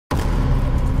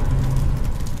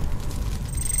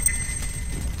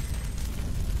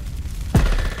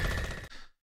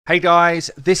Hey guys,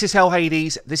 this is Hell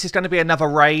Hades. This is going to be another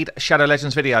Raid Shadow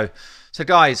Legends video. So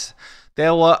guys,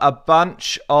 there were a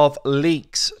bunch of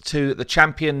leaks to the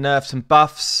champion nerfs and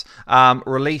buffs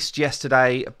released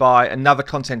yesterday by another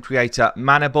content creator,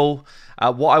 Manable.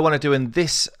 What I want to do in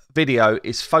this video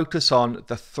is focus on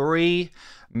the three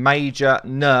major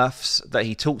nerfs that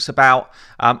he talks about.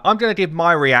 I'm going to give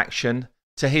my reaction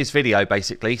to his video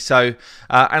basically. So,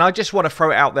 and I just want to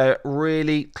throw it out there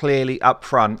really clearly up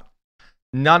front.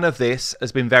 None of this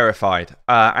has been verified,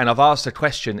 and I've asked a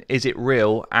question, is it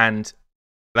real? And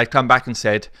they've come back and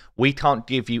said, we can't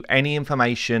give you any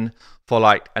information for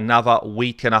like another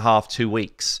week and a half, 2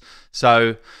 weeks.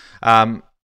 So I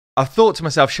thought to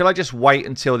myself, shall I just wait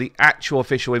until the actual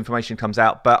official information comes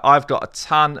out? But I've got a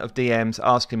ton of DMs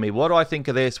asking me, what do I think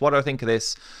of this? What do I think of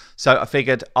this? So I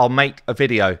figured I'll make a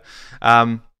video.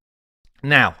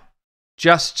 Now,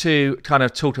 just to kind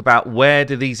of talk about where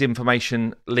do these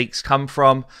information leaks come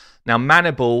from. Now,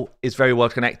 Manable is very well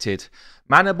connected.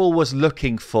 Manable was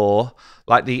looking for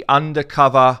like the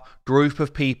undercover group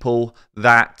of people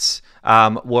that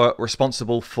were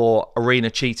responsible for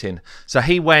arena cheating. So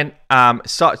he went,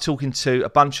 started talking to a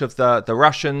bunch of the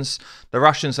Russians. The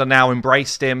Russians are now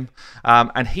embraced him.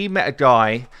 And he met a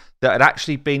guy that had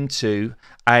actually been to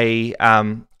a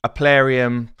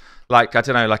Plarium, like, I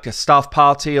don't know, like a staff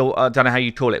party, or I don't know how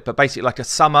you call it, but basically like a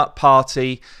summer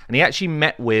party. And he actually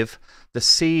met with the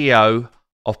CEO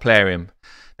of Plarium.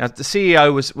 Now, the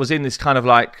CEO was in this kind of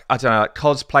like, I don't know, like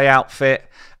cosplay outfit.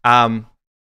 And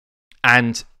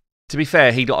to be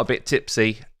fair, he got a bit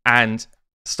tipsy and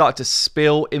started to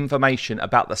spill information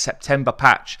about the September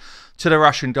patch to the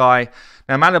Russian guy.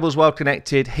 Now, Manable's well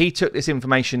connected. He took this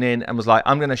information in and was like,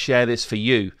 I'm going to share this for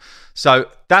you. So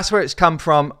that's where it's come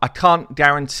from. I can't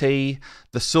guarantee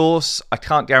the source. I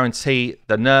can't guarantee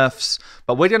the nerfs.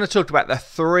 But we're going to talk about the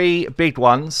three big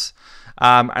ones.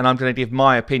 And I'm going to give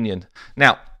my opinion.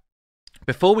 Now,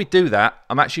 before we do that,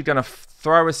 I'm actually going to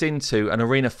throw us into an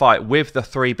arena fight with the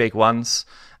three big ones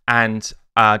and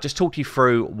just talk you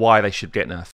through why they should get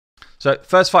nerfed. So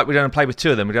first fight, we're going to play with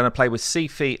two of them. We're going to play with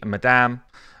Sifi and Madame.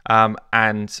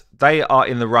 And they are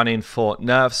in the run-in for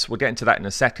nerfs. We'll get into that in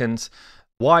a second.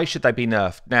 Why should they be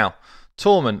nerfed? Now,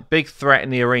 Torment, big threat in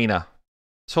the arena.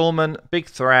 Torment, big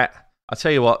threat. I'll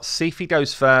tell you what, Sifi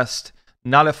goes first,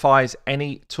 nullifies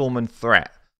any Torment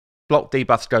threat. Block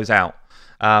debuffs goes out.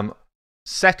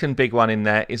 Second big one in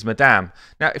there is Madame.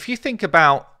 Now, if you think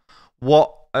about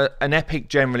what an epic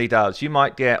generally does, you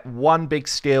might get one big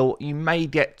skill, you may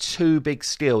get two big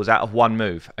skills out of one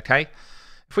move, okay?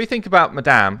 If we think about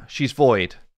Madame, she's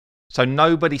void. So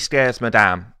nobody scares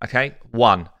Madame, okay?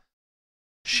 One.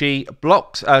 She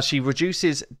blocks, she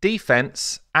reduces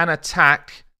defense and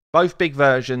attack, both big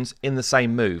versions in the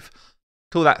same move.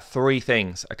 Call that three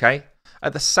things, okay?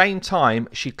 At the same time,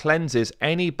 she cleanses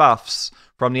any buffs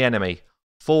from the enemy.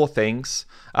 Four things.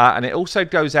 And it also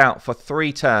goes out for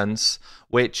 3 turns,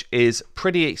 which is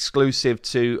pretty exclusive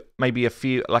to maybe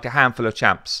a handful of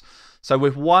champs. So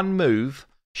with one move,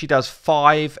 she does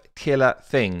 5 killer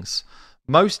things.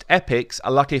 Most epics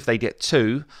are lucky if they get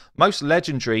 2. Most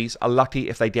legendaries are lucky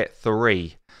if they get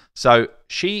 3. So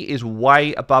she is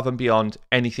way above and beyond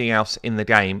anything else in the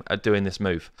game at doing this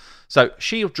move. So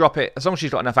she'll drop it, as long as she's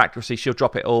got enough accuracy, she'll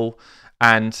drop it all.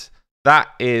 And that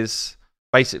is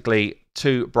basically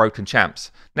 2 broken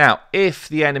champs. Now, if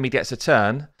the enemy gets a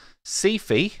turn,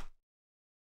 Sifi,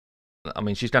 I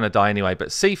mean, she's going to die anyway, but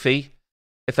Sifi,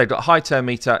 if they've got high turn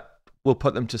meter, will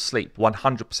put them to sleep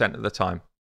 100% of the time.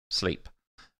 Sleep.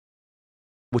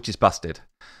 Which is busted.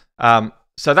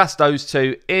 So that's those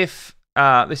two. If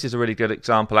this is a really good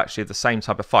example, actually, of the same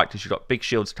type of fight, because you've got big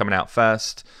shields coming out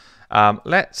first.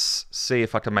 Let's see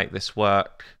if I can make this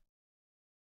work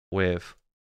with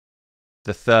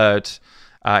the third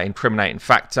incriminating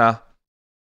factor.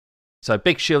 So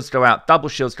big shields go out, double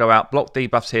shields go out, block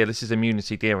debuffs here. This is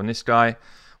immunity gear on this guy.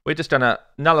 We're just going to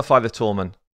nullify the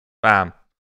Torment. Bam.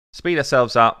 Speed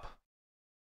ourselves up.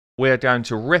 We're going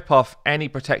to rip off any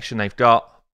protection they've got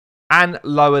and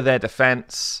lower their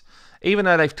defense. Even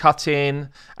though they've cut in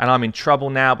and I'm in trouble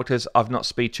now because I've not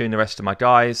speed tuned the rest of my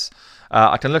guys,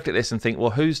 I can look at this and think,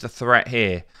 well, who's the threat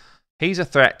here? He's a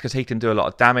threat because he can do a lot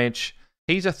of damage.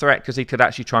 He's a threat because he could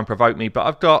actually try and provoke me, but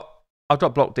I've got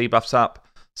block debuffs up.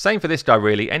 Same for this guy,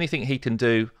 really. Anything he can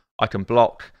do, I can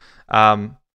block.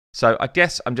 So I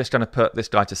guess I'm just going to put this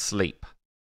guy to sleep.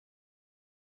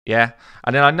 Yeah,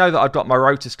 and then I know that I've got my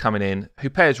Rotus coming in,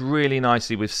 who pairs really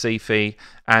nicely with Sifi,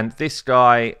 and this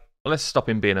guy, well, let's stop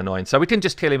him being annoying. So we can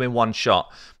just kill him in one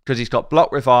shot, because he's got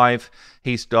block revive,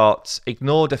 he's got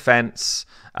ignore defense,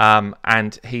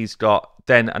 and he's got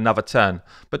then another turn.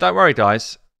 But don't worry,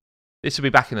 guys, This will be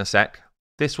back in a sec.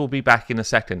 This will be back in a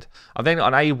second. I've then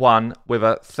got an A1 with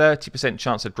a 30%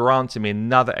 chance of granting me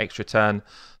another extra turn.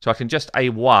 So I can just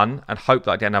A1 and hope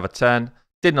that I get another turn.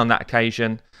 Didn't on that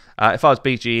occasion. If I was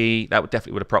BGE, that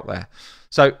definitely would have proc there.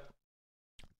 So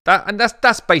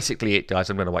that's basically it, guys.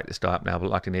 I'm going to wake this guy up now, but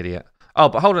like an idiot. Oh,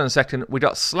 but hold on a second. We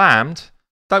got slammed.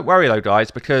 Don't worry, though, guys,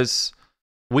 because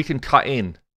we can cut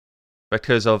in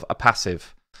because of a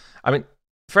passive. I mean,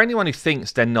 for anyone who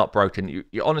thinks they're not broken,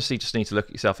 you honestly just need to look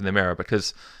at yourself in the mirror,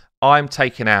 because I'm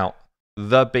taking out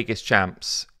the biggest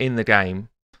champs in the game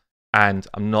and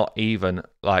I'm not even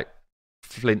like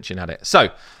flinching at it.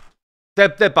 So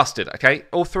they're busted, okay?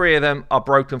 All three of them are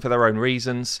broken for their own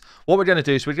reasons. What we're going to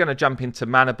do is we're going to jump into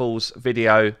Manible's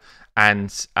video and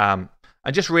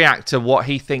just react to what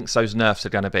he thinks those nerfs are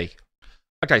going to be.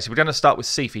 Okay, so we're going to start with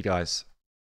Sifi, guys.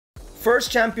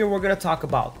 First champion we're going to talk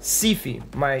about, Sifi,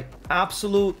 my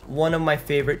absolute one of my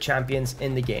favorite champions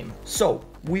in the game. So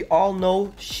we all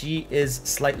know she is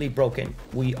slightly broken.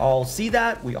 We all see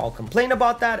that. We all complain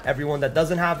about that. Everyone that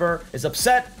doesn't have her is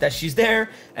upset that she's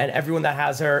there, and everyone that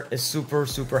has her is super,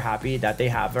 super happy that they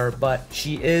have her, but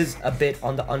she is a bit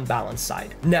on the unbalanced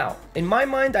side. Now, in my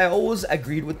mind, I always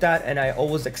agreed with that and I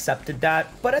always accepted that,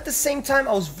 but at the same time,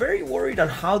 I was very worried on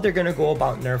how they're going to go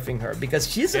about nerfing her, because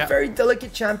she's a very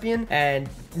delicate champion, and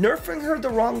nerfing her the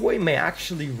wrong way may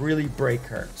actually really break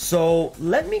her. So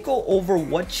let me go over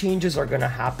what changes are going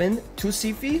to happen to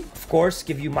Sifi. Of course,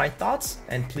 give you my thoughts,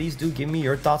 and please do give me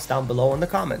your thoughts down below in the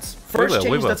comments. First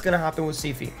change that's going to happen with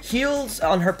Sifi: heals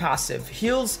on her passive.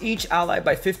 Heals each ally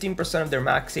by 15% of their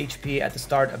max HP at the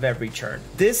start of every turn.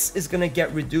 This is going to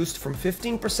get reduced from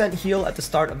 15% heal at the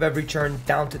start of every turn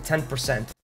down to 10%.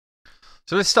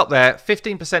 So let's stop there.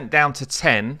 15% down to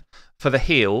 10 for the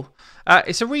heal.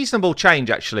 It's a reasonable change,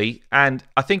 actually, and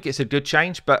I think it's a good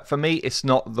change, but for me, it's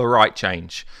not the right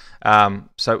change.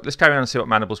 So let's carry on and see what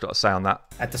Manible's got to say on that.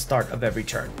 At the start of every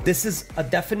turn. This is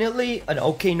definitely an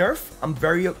okay nerf. I'm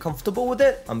very comfortable with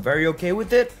it. I'm very okay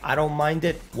with it. I don't mind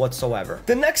it whatsoever.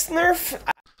 The next nerf...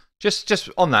 Just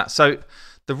on that, so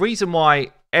the reason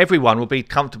why everyone will be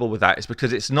comfortable with that is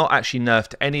because it's not actually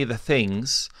nerfed any of the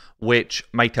things which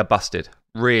make her busted.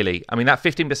 Really, I mean, that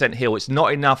 15% heal, it's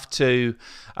not enough to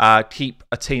keep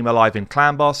a team alive in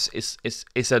Clan Boss.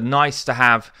 It's a nice to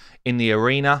have in the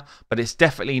arena, but it's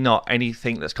definitely not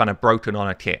anything that's kind of broken on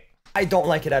a kit. I don't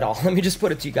like it at all. Let me just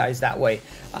put it to you guys that way.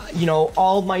 You know,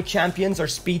 all my champions are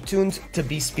speed tuned to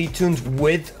be speed tuned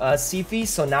with Sifi,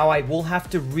 so now I will have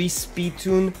to re-speed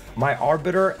tune my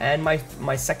Arbiter and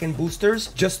my second boosters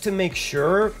just to make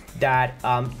sure that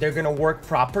they're gonna work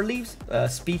properly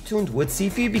speed tuned with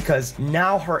Sifi, because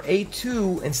now her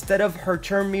A2, instead of her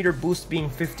turn meter boost being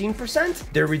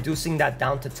 15%, they're reducing that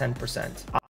down to 10%.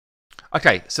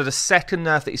 Okay, so the second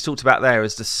nerf that he's talked about there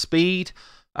is the speed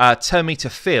turn meter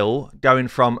fill going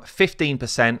from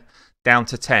 15% down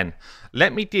to 10.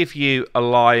 Let me give you a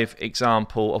live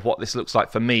example of what this looks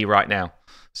like for me right now.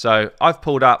 So I've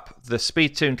pulled up the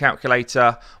speed tune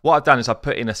calculator. What I've done is I've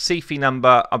put in a Sifi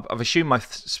number. I've assumed my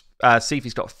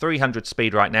Sifi's got 300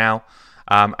 speed right now,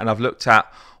 and I've looked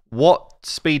at what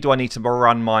speed do I need to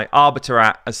run my Arbiter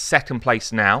at as second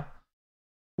place now,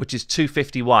 which is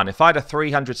 251. If I had a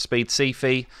 300 speed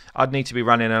Sifi, I'd need to be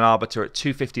running an Arbiter at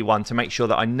 251 to make sure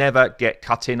that I never get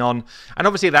cut in on. And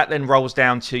obviously that then rolls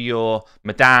down to your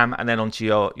Madame and then onto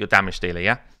your damage dealer,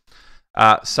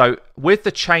 yeah? So with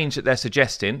the change that they're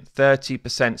suggesting,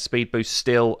 30% speed boost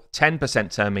still,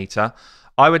 10% turn meter,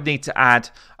 I would need to add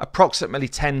approximately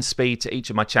 10 speed to each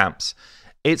of my champs.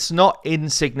 It's not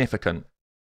insignificant.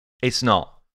 It's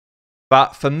not.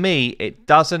 But for me, it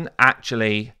doesn't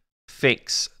actually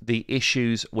fix the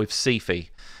issues with Sifi.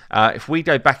 If we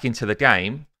go back into the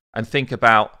game and think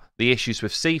about the issues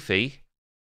with Sifi,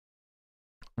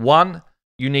 one,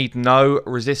 you need no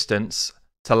resistance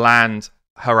to land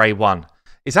her A1.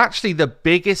 It's actually the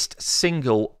biggest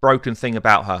single broken thing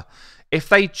about her. If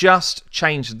they just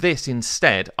change this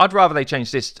instead, I'd rather they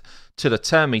change this to the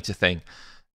turn meter thing.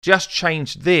 Just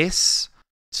change this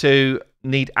to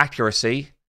need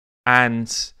accuracy,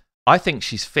 and I think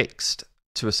she's fixed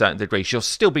to a certain degree. She'll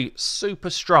still be super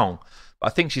strong, but I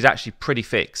think she's actually pretty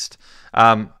fixed.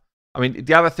 I mean,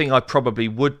 the other thing I probably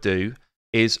would do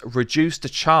is reduce the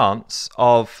chance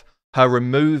of her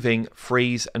removing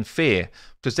freeze and fear,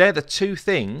 because they're the two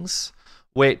things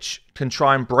which can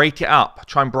try and break it up,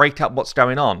 what's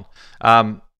going on.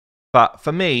 But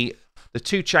for me, the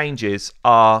two changes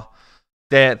are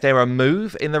they're a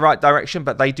move in the right direction,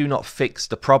 but they do not fix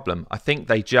the problem. I think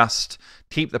they just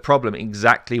keep the problem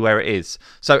exactly where it is.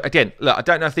 So again, look, I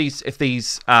don't know if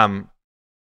these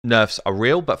nerfs are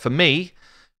real, but for me,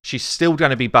 she's still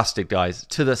going to be busted, guys,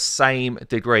 to the same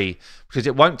degree, because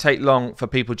it won't take long for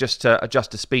people just to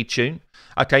adjust the speed tune.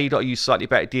 Okay, you got to use slightly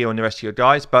better gear on the rest of your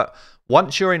guys, but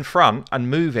once you're in front and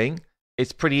moving,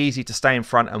 it's pretty easy to stay in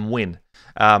front and win.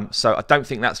 So I don't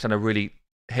think that's going to really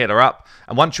hit her up.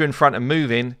 And once you're in front and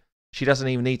moving, she doesn't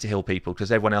even need to heal people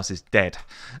because everyone else is dead.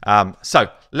 So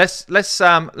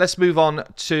let's move on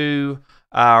to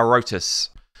Rotus.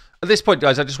 At this point,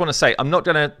 guys, I just want to say I'm not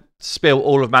going to spill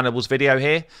all of Manibal's video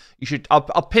here. You should. I'll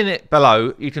pin it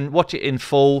below. You can watch it in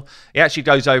full. It actually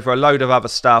goes over a load of other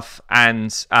stuff,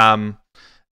 and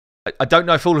I don't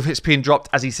know if all of it's being dropped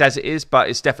as he says it is, but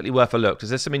it's definitely worth a look because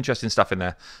there's some interesting stuff in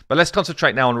there. But let's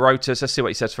concentrate now on Rotus. Let's see what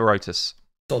he says for Rotus.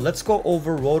 So let's go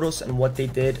over Rotos and what they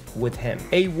did with him.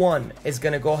 A1 is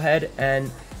going to go ahead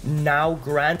and now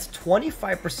grant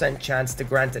 25% chance to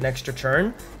grant an extra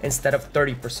turn instead of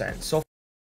 30%. So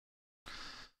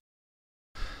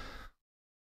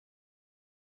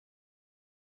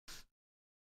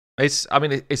it's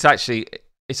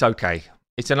okay.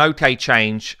 It's an okay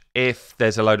change if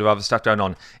there's a load of other stuff going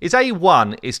on. His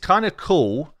A1 is kind of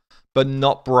cool, but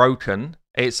not broken.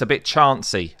 It's a bit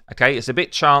chancy, okay? It's a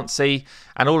bit chancy,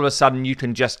 and all of a sudden you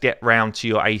can just get round to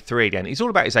your A3 again. He's all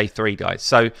about his A3, guys.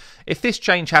 So if this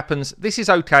change happens, this is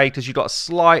okay because you've got a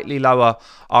slightly lower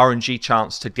RNG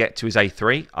chance to get to his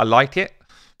A3. I like it.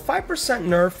 5%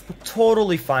 nerf,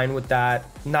 totally fine with that.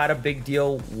 Not a big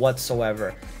deal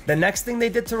whatsoever. The next thing they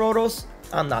did to Rotos,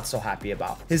 I'm not so happy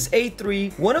about. His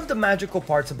A3, one of the magical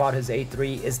parts about his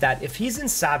A3 is that if he's in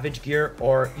Savage gear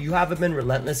or you have him in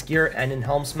Relentless gear and in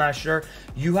Helm Smasher,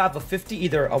 you have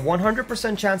either a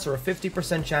 100% chance or a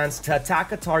 50% chance to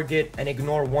attack a target and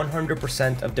ignore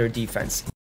 100% of their defense.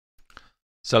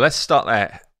 So let's start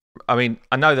there. I mean,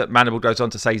 I know that Manibal goes on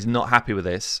to say he's not happy with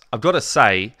this. I've got to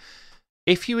say,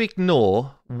 if you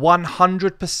ignore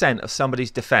 100% of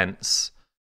somebody's defense,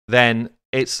 then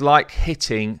it's like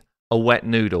hitting a wet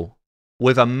noodle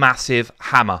with a massive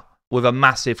hammer, with a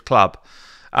massive club.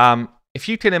 If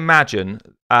you can imagine,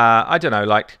 I don't know,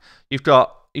 like you've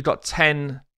got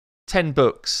 10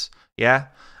 books, yeah?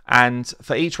 And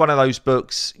for each one of those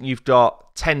books, you've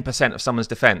got 10% of someone's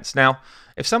defense. Now,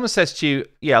 if someone says to you,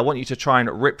 yeah, I want you to try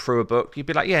and rip through a book, you'd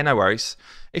be like, yeah, no worries.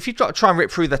 If you've got to try and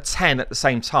rip through the 10 at the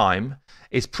same time,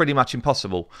 it's pretty much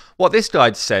impossible. What this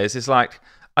guide says is like,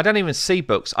 I don't even see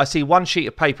books. I see one sheet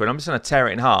of paper and I'm just going to tear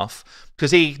it in half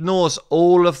because he ignores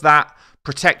all of that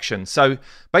protection. So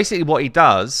basically what he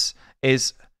does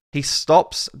is he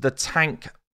stops the tank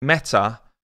meta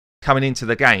coming into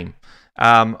the game,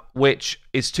 which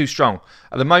is too strong.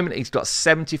 At the moment, he's got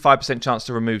 75% chance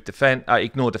to remove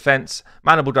ignore defense.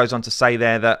 Manibal goes on to say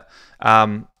there that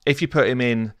if you put him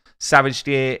in Savage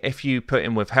gear, if you put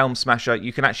him with Helm Smasher,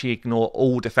 you can actually ignore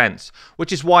all defense,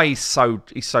 which is why he's so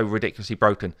ridiculously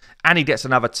broken. And he gets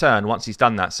another turn once he's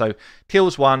done that. So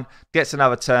kills one, gets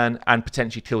another turn, and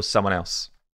potentially kills someone else.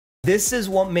 This is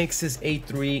what makes his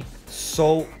A3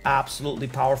 so absolutely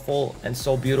powerful and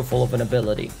so beautiful of an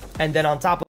ability. And then on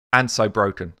top of and so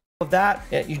broken of that,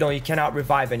 you know, you cannot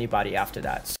revive anybody after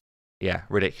that. Yeah,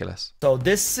 ridiculous. So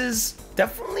this is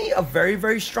definitely a very,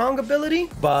 very strong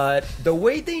ability, but the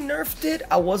way they nerfed it,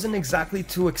 I wasn't exactly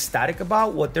too ecstatic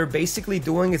about. What they're basically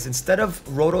doing is instead of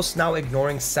Rotos now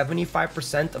ignoring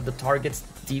 75% of the target's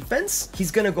defense,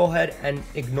 he's going to go ahead and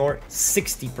ignore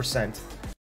 60%.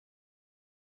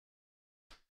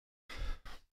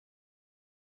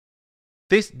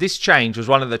 This change was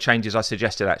one of the changes I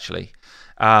suggested, actually.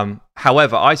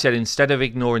 However, I said instead of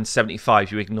ignoring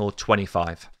 75, you ignore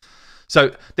 25.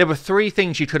 So there were 3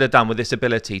 things you could have done with this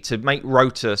ability to make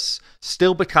Rotus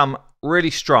still become really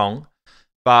strong,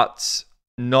 but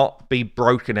not be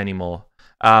broken anymore.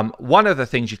 One of the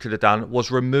things you could have done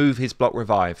was remove his block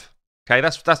revive. Okay,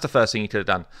 that's the first thing you could have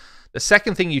done. The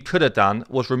second thing you could have done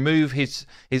was remove his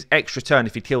extra turn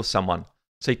if he kills someone.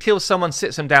 So he kills someone,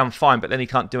 sits them down fine, but then he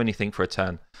can't do anything for a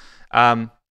turn.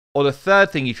 Or the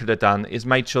third thing you could have done is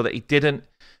made sure that he didn't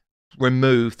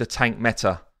remove the tank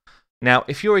meta. Now,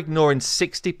 if you're ignoring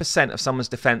 60% of someone's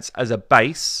defense as a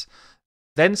base,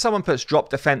 then someone puts drop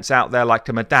defense out there like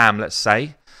a Madame, let's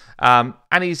say, and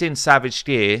he's in Savage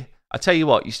gear, I tell you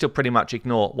what, you still pretty much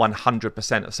ignore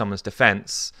 100% of someone's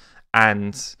defense,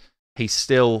 and he's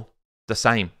still the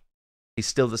same. He's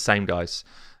still the same, guys.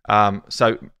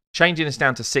 So changing this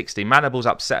down to 60, Manibal's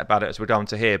upset about it as we're going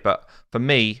to here, but for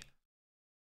me,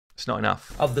 it's not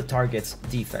enough. Of the target's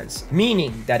defense.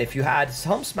 Meaning that if you had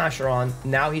Helm Smasher on,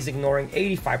 now he's ignoring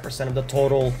 85% of the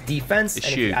total defense. It's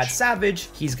and huge. If you add Savage,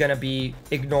 he's going to be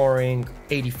ignoring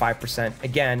 85%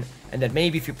 again. And then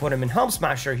maybe if you put him in Helm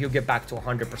Smasher, he'll get back to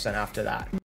 100% after that.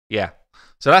 Yeah.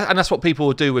 So that's what people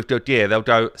will do with good gear. They'll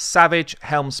go Savage,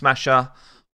 Helm Smasher,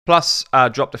 plus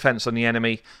drop defense on the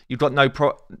enemy. You've got no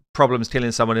problems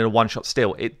killing someone in a one-shot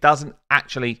still. It doesn't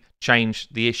actually change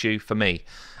the issue for me.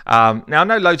 Now, I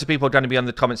know loads of people are going to be on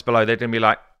the comments below. They're going to be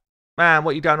like, man,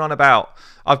 what are you going on about?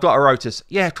 I've got a Rotus.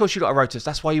 Yeah, of course you got a Rotus.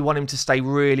 That's why you want him to stay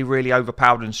really, really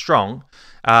overpowered and strong.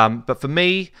 But for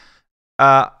me,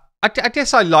 I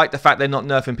guess I like the fact they're not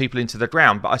nerfing people into the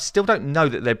ground, but I still don't know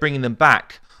that they're bringing them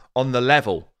back on the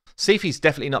level. Sifi's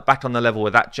definitely not back on the level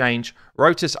with that change.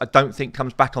 Rotus, I don't think,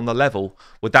 comes back on the level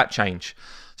with that change.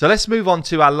 So let's move on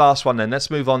to our last one then. Let's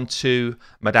move on to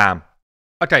Madame.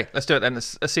 Okay, let's do it then.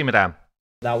 Let's see Madame.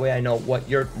 That way I know what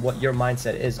your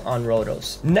mindset is on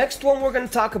Rotos. Next one we're going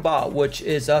to talk about, which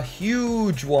is a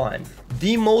huge one.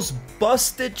 The most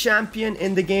busted champion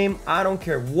in the game. I don't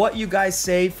care what you guys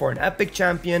say for an epic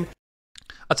champion.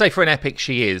 I'd say for an epic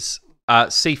she is.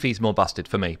 Sifi's more busted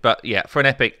for me. But yeah, for an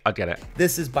epic, I get it.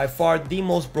 This is by far the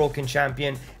most broken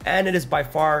champion. And it is by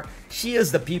far, she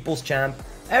is the people's champ.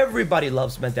 Everybody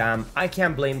loves Madame. I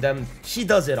can't blame them. She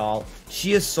does it all.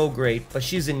 She is so great, but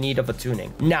she's in need of a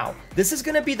tuning. Now, this is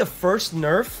going to be the first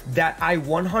nerf that I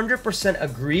 100%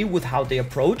 agree with how they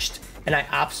approached, and I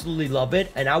absolutely love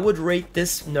it. And I would rate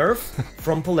this nerf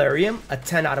from Polarium a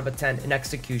 10 out of a 10 in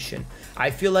execution. I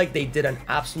feel like they did an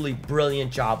absolutely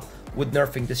brilliant job with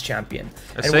nerfing this champion.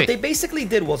 And what they basically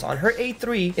did was on her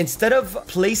A3, instead of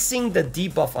placing the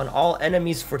debuff on all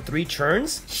enemies for 3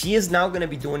 turns, she is now going to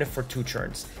be doing it for 2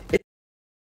 turns.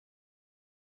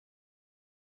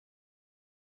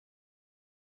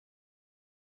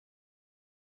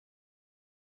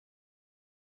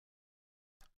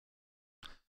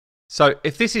 So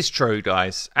if this is true,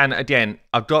 guys, and again,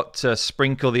 I've got to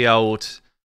sprinkle the old,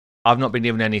 I've not been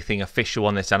given anything official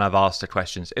on this and I've asked the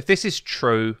questions. If this is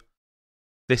true,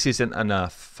 this isn't a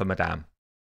nerf for Madame.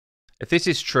 If this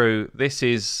is true, this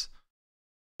is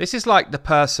like the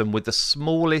person with the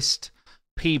smallest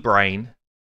P-brain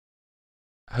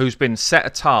who's been set a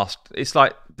task. It's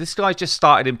like this guy just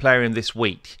started in Polarium this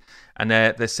week, and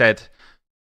they said,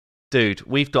 dude,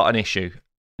 we've got an issue.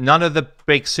 None of the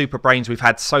big super brains we've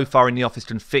had so far in the office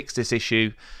can fix this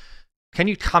issue. Can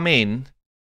you come in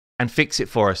and fix it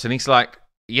for us? And he's like,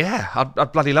 yeah,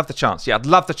 I'd bloody love the chance. Yeah, I'd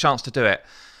love the chance to do it.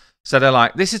 So they're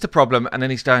like, this is the problem. And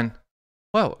then he's going,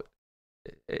 well,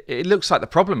 it looks like the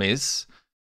problem is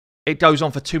it goes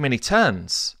on for too many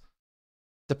turns.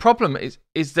 The problem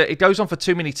is that it goes on for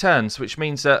too many turns, which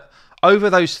means that over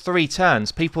those 3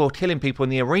 turns, people are killing people in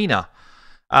the arena.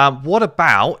 What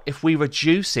about if we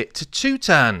reduce it to 2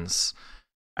 turns?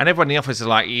 And everyone in the office is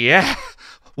like, yeah,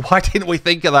 why didn't we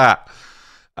think of that?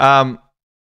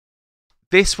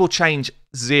 This will change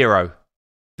 0.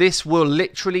 This will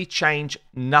literally change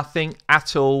nothing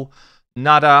at all.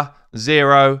 Nada,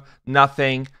 0,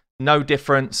 nothing, no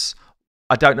difference.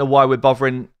 I don't know why we're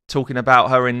bothering talking about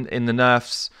her in the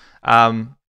nerfs.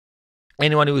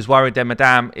 Anyone who was worried their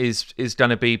Madame is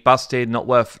going to be busted, not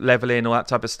worth leveling, all that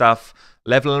type of stuff,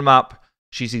 level them up.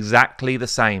 She's exactly the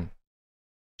same.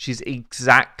 She's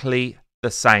exactly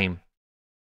the same.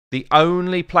 The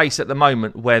only place at the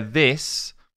moment where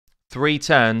this 3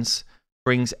 turns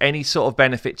brings any sort of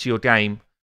benefit to your game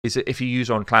is if you use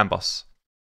her on Clan Boss.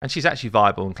 And she's actually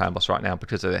viable in Clan Boss right now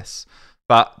because of this.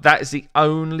 But that is the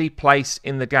only place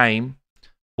in the game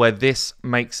where this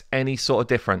makes any sort of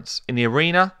difference. In the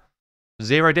arena,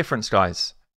 0 difference,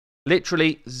 guys.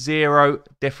 Literally 0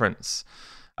 difference.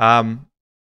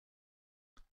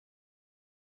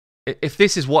 If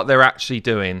this is what they're actually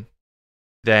doing,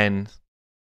 then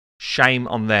shame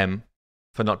on them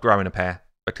for not growing a pair,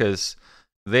 because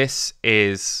this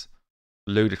is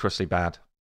ludicrously bad.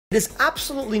 It is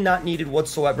absolutely not needed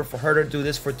whatsoever for her to do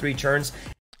this for 3 turns.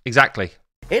 Exactly.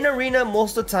 In arena,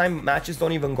 most of the time, matches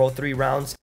don't even go 3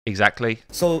 rounds. Exactly.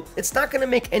 So it's not going to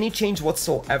make any change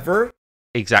whatsoever.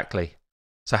 Exactly.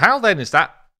 So how then is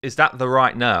that the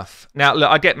right nerf? Now, look,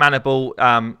 I get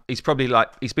Manable. He's probably like,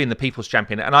 he's been the people's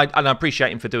champion, and I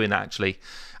appreciate him for doing that, actually.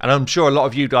 And I'm sure a lot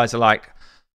of you guys are like,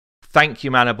 thank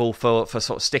you, Manable, for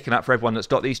sort of sticking up for everyone that's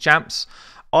got these champs.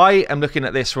 I am looking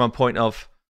at this from a point of,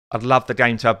 I'd love the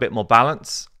game to have a bit more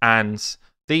balance, and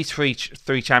these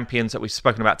three champions that we've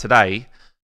spoken about today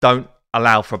don't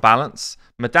allow for balance.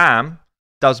 Madame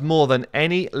does more than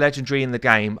any legendary in the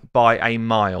game by a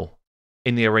mile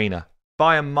in the arena.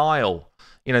 By a mile.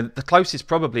 You know, the closest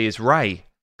probably is Ray.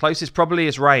 Closest probably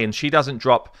is Ray, and she doesn't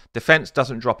drop defense,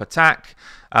 doesn't drop attack.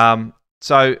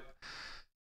 So,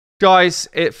 guys,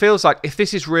 it feels like if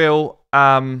this is real,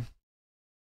 none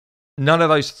of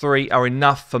those 3 are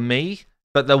enough for me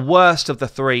But the worst of the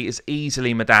three is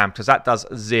easily Madame, because that does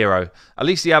 0. At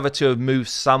least the other two have moved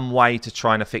some way to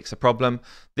trying to fix a problem.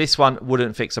 This one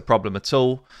wouldn't fix a problem at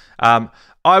all.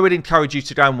 I would encourage you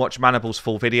to go and watch Manible's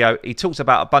full video. He talks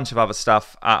about a bunch of other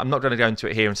stuff. I'm not going to go into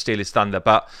it here and steal his thunder,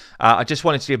 but I just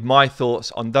wanted to give my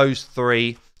thoughts on those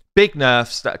 3 big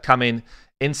nerfs that are coming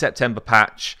in September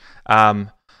patch.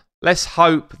 Let's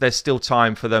hope there's still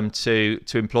time for them to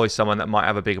employ someone that might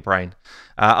have a bigger brain.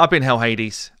 I've been Hell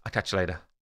Hades. I'll catch you later.